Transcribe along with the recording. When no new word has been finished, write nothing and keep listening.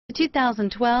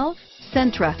2012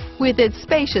 Sentra. With its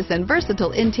spacious and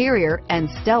versatile interior and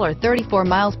stellar 34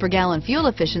 miles per gallon fuel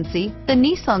efficiency, the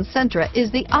Nissan Sentra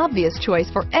is the obvious choice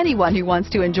for anyone who wants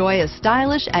to enjoy a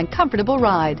stylish and comfortable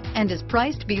ride and is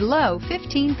priced below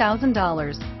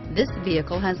 $15,000. This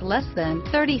vehicle has less than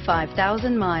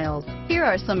 35,000 miles. Here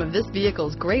are some of this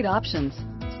vehicle's great options: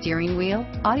 steering wheel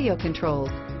audio controls,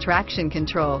 traction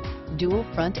control, dual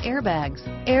front airbags,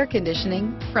 air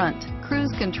conditioning, front,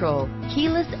 cruise control,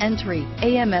 keyless entry,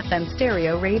 AM/FM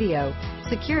stereo radio,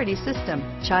 security system,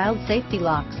 child safety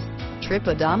locks, trip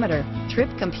odometer, trip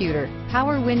computer,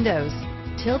 power windows,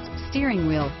 tilt steering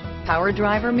wheel, power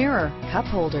driver mirror, cup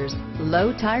holders,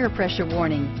 low tire pressure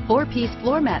warning, 4-piece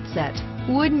floor mat set.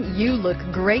 Wouldn't you look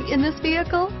great in this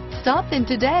vehicle? Stop in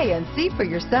today and see for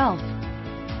yourself.